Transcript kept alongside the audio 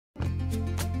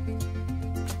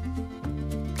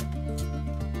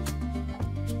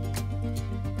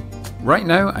Right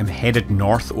now I'm headed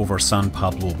north over San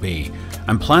Pablo Bay.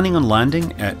 I'm planning on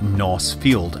landing at Gnoss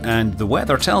Field, and the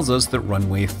weather tells us that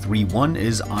runway 31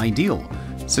 is ideal.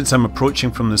 Since I'm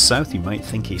approaching from the south, you might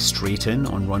think a straight in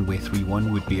on runway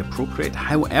 31 would be appropriate.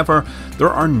 However, there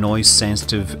are noise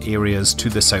sensitive areas to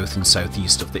the south and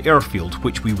southeast of the airfield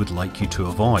which we would like you to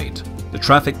avoid. The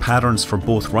traffic patterns for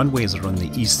both runways are on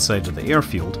the east side of the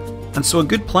airfield, and so a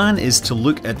good plan is to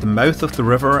look at the mouth of the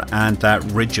river and that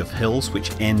ridge of hills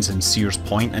which ends in Sears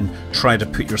Point and try to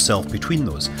put yourself between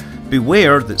those.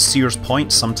 Beware that Sears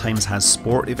Point sometimes has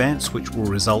sport events which will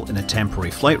result in a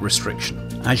temporary flight restriction.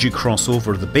 As you cross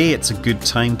over the bay, it's a good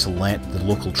time to let the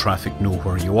local traffic know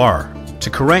where you are. To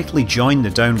correctly join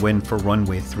the downwind for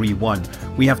runway 31,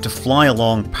 we have to fly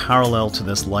along parallel to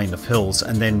this line of hills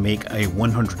and then make a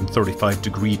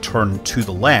 135-degree turn to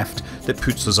the left that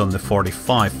puts us on the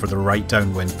 45 for the right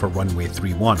downwind for runway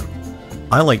 31.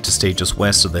 I like to stay just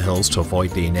west of the hills to avoid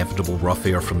the inevitable rough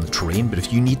air from the terrain, but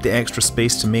if you need the extra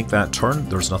space to make that turn,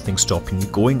 there's nothing stopping you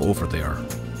going over there.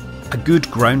 A good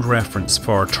ground reference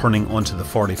for turning onto the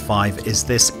 45 is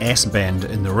this S-bend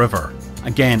in the river.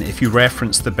 Again, if you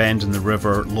reference the bend in the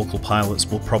river, local pilots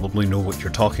will probably know what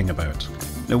you're talking about.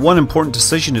 Now, one important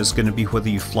decision is going to be whether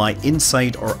you fly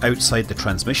inside or outside the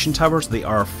transmission towers. They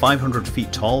are 500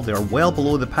 feet tall, they are well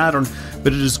below the pattern,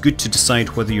 but it is good to decide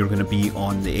whether you're going to be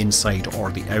on the inside or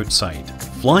the outside.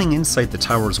 Flying inside the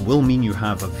towers will mean you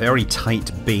have a very tight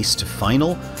base to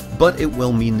final, but it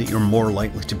will mean that you're more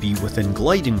likely to be within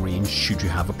gliding range should you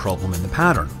have a problem in the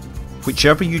pattern.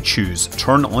 Whichever you choose,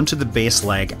 turn onto the base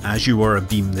leg as you are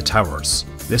abeam the towers.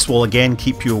 This will again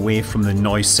keep you away from the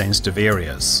noise sensitive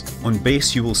areas. On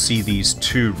base you will see these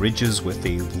two ridges with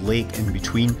a lake in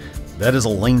between. That is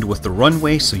aligned with the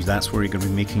runway, so that's where you're going to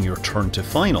be making your turn to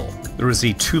final. There is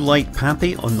a 2-light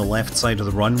PAPI on the left side of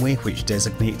the runway which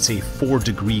designates a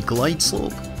 4-degree glide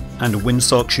slope, and a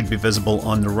windsock should be visible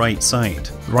on the right side.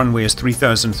 The runway is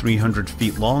 3,300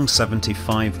 feet long,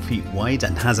 75 feet wide,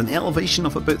 and has an elevation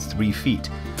of about 3 feet.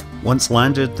 Once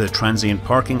landed, the transient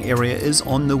parking area is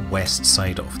on the west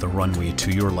side of the runway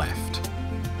to your left.